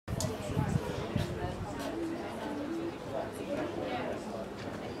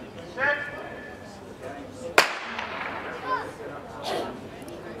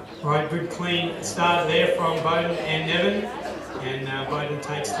good clean start there from Bowden and Nevin, and Bowden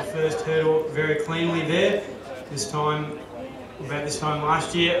takes the first hurdle very cleanly there. About this time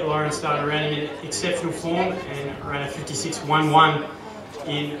last year, Lauren started running in exceptional form and ran a 56.11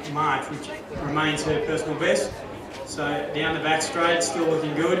 in March, which remains her personal best. So down the back straight, still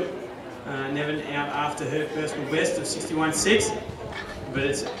looking good. Nevin out after her personal best of 61.6, but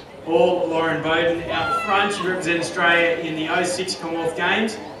it's all Lauren Bowden out the front. She represented Australia in the 06 Commonwealth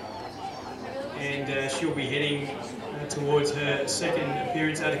Games, and she'll be heading towards her second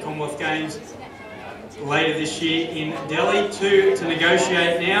appearance at the Commonwealth Games later this year in Delhi to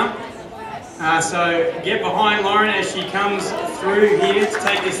negotiate now. So get behind Lauren as she comes through here to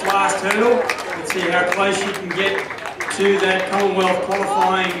take this last hurdle. Let's see how close she can get to that Commonwealth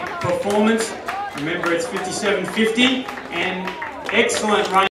qualifying performance. Remember, it's 57.50 and excellent run.